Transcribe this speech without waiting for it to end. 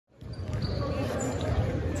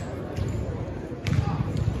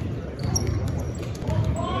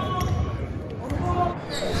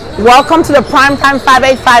Welcome to the Primetime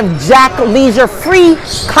 585 Jack Leasure Free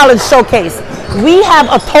College Showcase. We have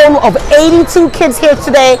a total of 82 kids here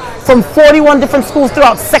today from 41 different schools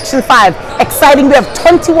throughout Section 5. Exciting, we have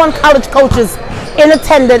 21 college coaches in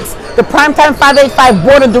attendance. The Primetime 585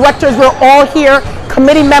 Board of Directors, we're all here,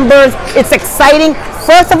 committee members. It's exciting,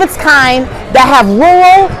 first of its kind, that have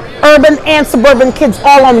rural, urban, and suburban kids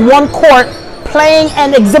all on one court playing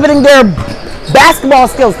and exhibiting their basketball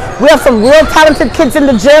skills. We have some real talented kids in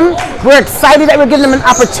the gym. We're excited that we're giving them an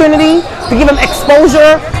opportunity to give them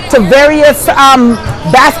exposure to various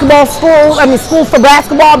basketball schools, schools for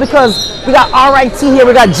basketball, because we got RIT here,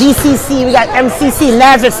 we got GCC, we got MCC,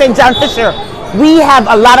 Nazareth, St. John Fisher. We have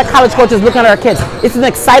a lot of college coaches looking at our kids. It's an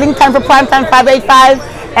exciting time for Primetime 585,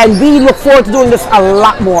 and we look forward to doing this a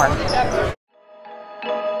lot more.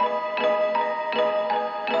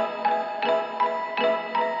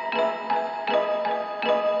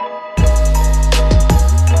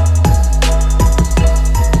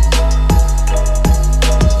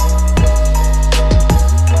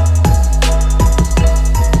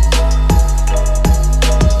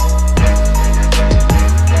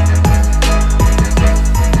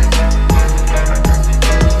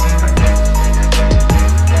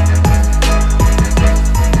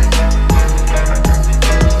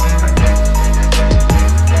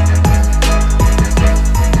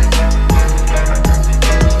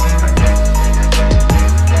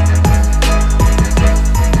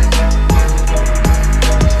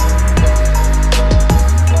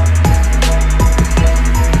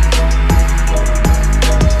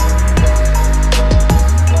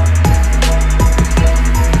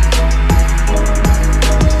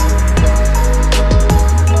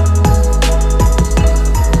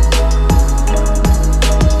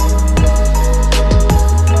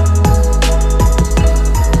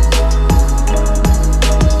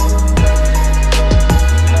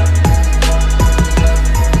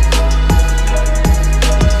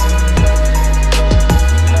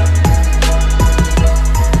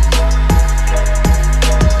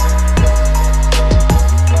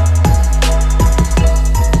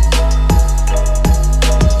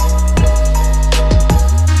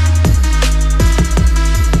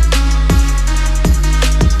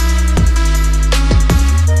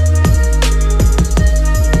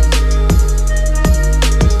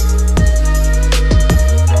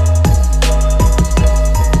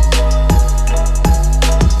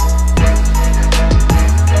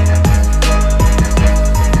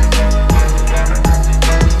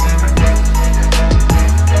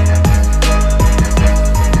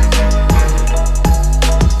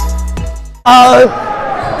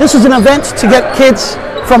 This is an event to get kids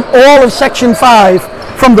from all of Section 5,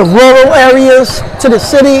 from the rural areas to the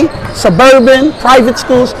city, suburban, private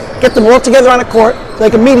schools, get them all together on a court so they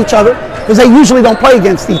can meet each other, because they usually don't play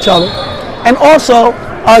against each other, and also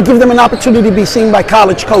give them an opportunity to be seen by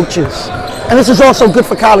college coaches. And this is also good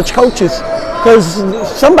for college coaches, because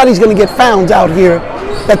somebody's going to get found out here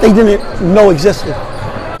that they didn't know existed.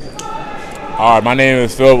 All right, my name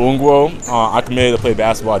is Phil Ungwo. I committed to play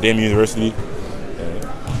basketball at Damien University.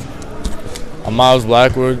 I'm Miles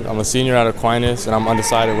Blackwood. I'm a senior at Aquinas, and I'm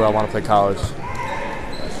undecided where I want to play college.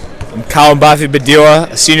 I'm Colin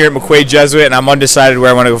Bafi-Badila, a senior at McQuaid Jesuit, and I'm undecided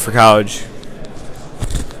where I want to go for college.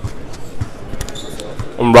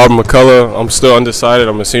 I'm Robert McCullough. I'm still undecided.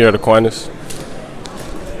 I'm a senior at Aquinas.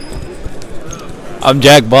 I'm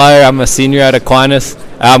Jack Blyer. I'm a senior at Aquinas,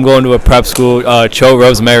 and I'm going to a prep school, Cho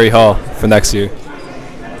Rosemary Hall, for next year.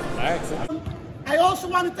 I also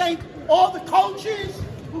want to thank all the coaches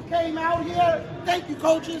who came out here. Thank you,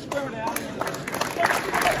 coaches.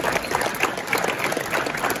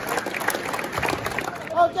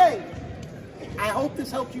 Okay, I hope this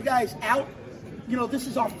helped you guys out. You know, this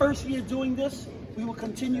is our first year doing this. We will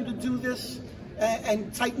continue to do this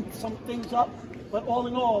and tighten some things up. But all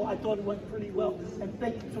in all, I thought it went pretty well. And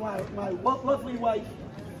thank you to my lovely wife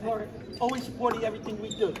for always supporting everything we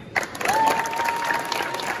do.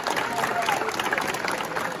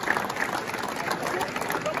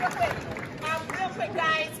 Real quick,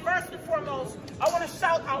 guys, first and foremost, I want to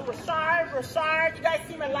shout out Rashard. You guys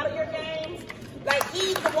see him in a lot of your games. Like,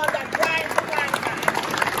 he's the one that grinds the grind time.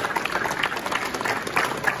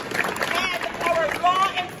 And our law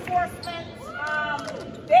enforcement,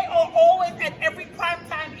 they are always at every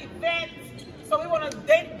primetime event. So we want to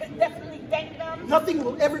definitely thank them. Nothing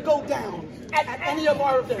will ever go down at any of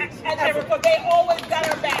our events. Because they always got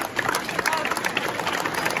our back.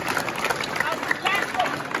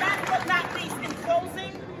 Last but not least, in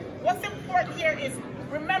closing, what's important here is,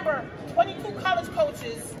 remember, 22 college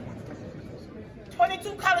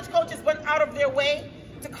coaches went out of their way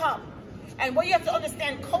to come. And what you have to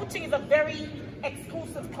understand, coaching is a very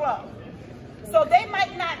exclusive club. So they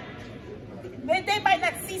might not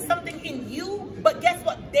see something in you, but guess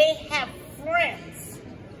what? They have friends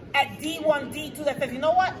at D1, D2 that says, you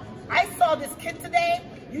know what? I saw this kid today.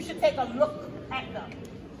 You should take a look at them.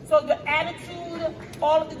 So your attitude,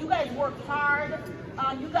 all of it, you guys work hard.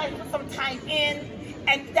 You guys put some time in,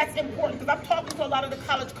 and that's important because I'm talking to a lot of the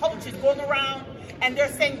college coaches going around, and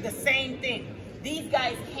they're saying the same thing. These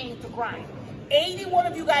guys came to grind. 81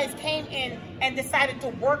 of you guys came in and decided to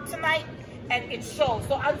work tonight, and it shows.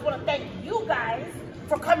 So I just want to thank you guys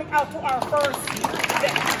for coming out to our first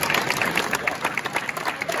event.